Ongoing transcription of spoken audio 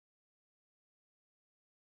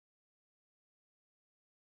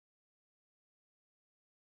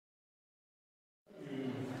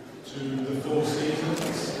to the Four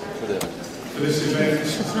Seasons for this event,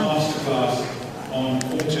 Masterclass on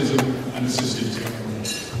Autism and Assistive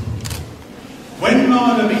Technology. When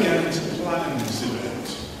Mada began to plan this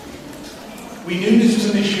event, we knew this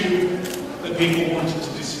was an issue that people wanted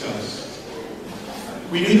to discuss.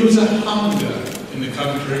 We knew there was a hunger in the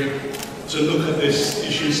country to look at this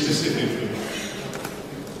issue specifically.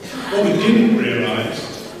 What we didn't realise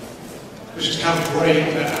was just how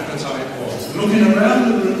great that appetite was. Looking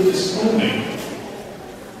around the room this morning,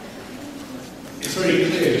 it's very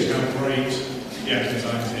clear just how great the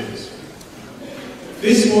appetite is.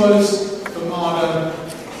 This was, for Mada,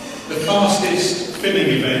 the fastest filling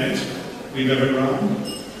event we've ever run.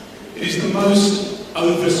 It is the most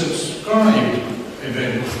oversubscribed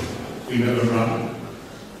event we've ever run.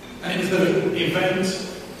 And it's the event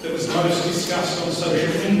that was most discussed on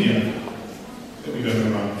social media that we've ever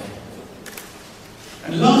run.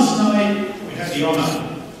 And last night we had the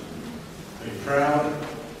honour, very proud,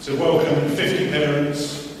 to welcome 50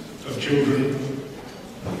 parents of children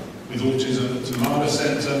with autism to Mada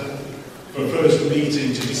Centre for a first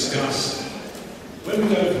meeting to discuss where we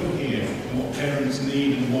go from here and what parents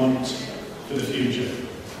need and want for the future.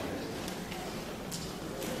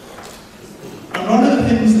 And one of the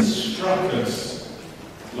things that struck us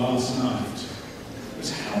last night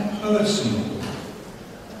was how personal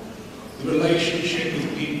the relationship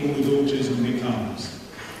with people with autism becomes.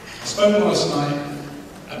 I spoke last night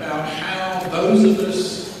about how those of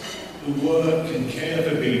us who work and care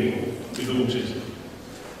for people with autism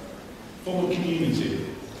form a community.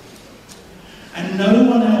 And no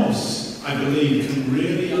one else, I believe, can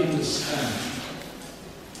really understand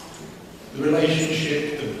the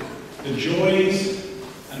relationship, the joys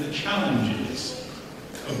and the challenges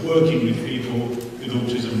of working with people with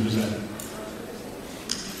autism present.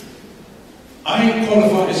 I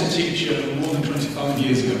qualified as a teacher more than 25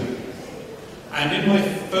 years ago, and in my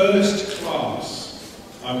first class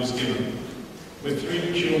I was given with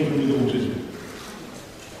 3 children with autism.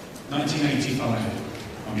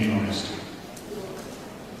 1985, I'm being honest.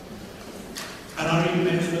 And I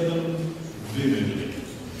remember them vividly.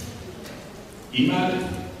 Imad,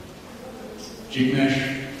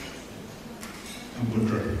 Jignesh, and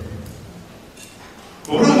Budra.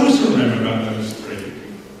 But what I also remember about those 3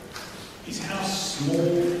 is how small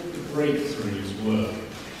the breakthroughs were.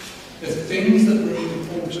 The things that were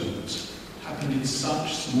important happened in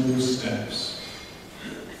such small steps.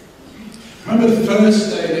 Remember the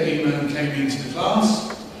first day that Iman came into the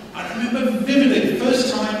class? I remember vividly the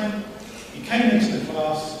first time he came into the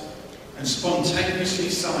class and spontaneously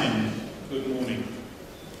signed "Good morning."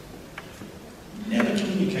 Never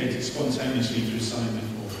communicated spontaneously through sign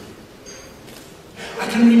before. I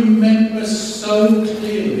can remember so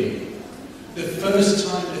clearly the first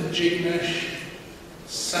time that Jignesh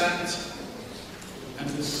sat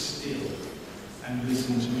and was still and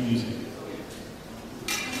listened to music.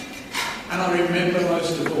 And I remember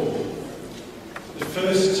most of all the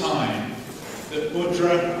first time that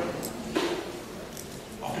Budra,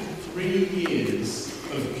 after 3 years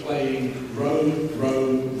of playing row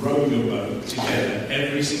your boat together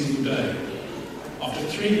every single day, after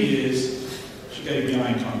 3 years she gave me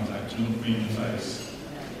eye contact and looked me in the face.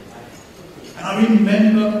 And I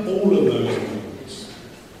remember all of those moments.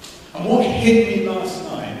 And what hit me last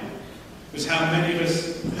night was how many of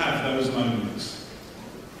us have those moments.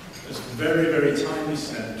 Those very, very tiny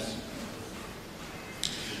steps.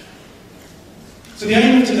 So the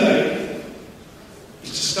aim of today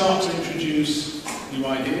is to start to introduce new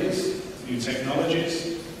ideas, new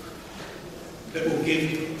technologies that will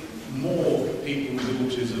give more people with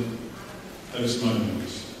autism those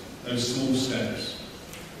moments, those small steps.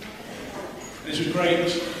 It's with great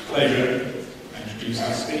pleasure to introduce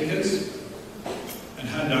our speakers and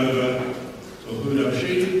hand over to Huda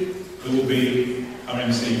Rashid, who will be our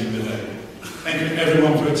MC for the day. Thank you to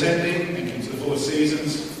everyone for attending, thank you to the Four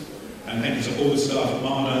Seasons, and thank you to all the staff at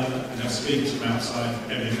Mada and our speakers from outside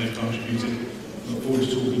for everything they've contributed. I look forward to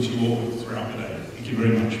talking to you all throughout the day. Thank you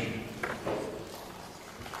very much.